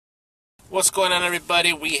What's going on,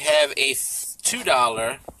 everybody? We have a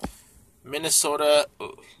 $2 Minnesota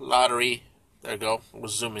lottery. There we go. It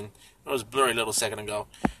was zooming. It was blurry a little second ago.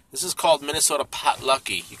 This is called Minnesota Pot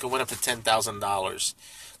Lucky. You can win up to $10,000.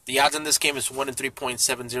 The odds in this game is 1 in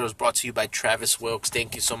 3.70. Is brought to you by Travis Wilkes.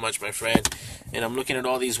 Thank you so much, my friend. And I'm looking at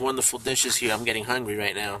all these wonderful dishes here. I'm getting hungry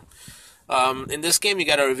right now. In this game, you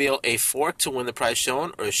got to reveal a fork to win the prize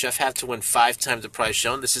shown, or a chef have to win 5 times the prize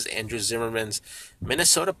shown. This is Andrew Zimmerman's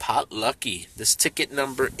Minnesota Pot Lucky. This ticket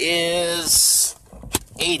number is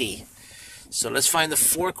 80. So let's find the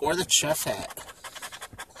fork or the chef hat.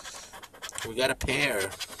 We got a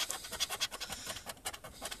pear.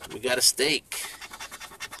 We got a steak.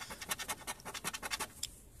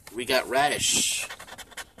 We got radish.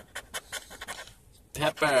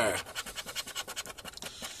 Pepper.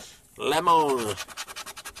 Lemon,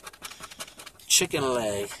 chicken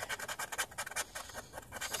leg,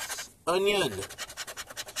 onion,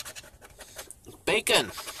 bacon,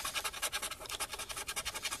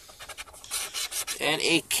 and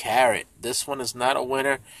a carrot. This one is not a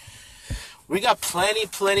winner. We got plenty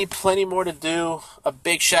more to do. A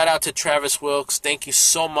big shout out to Travis Wilkes. Thank you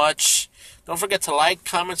so much. Don't forget to like,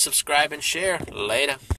 comment, subscribe, and share. Later.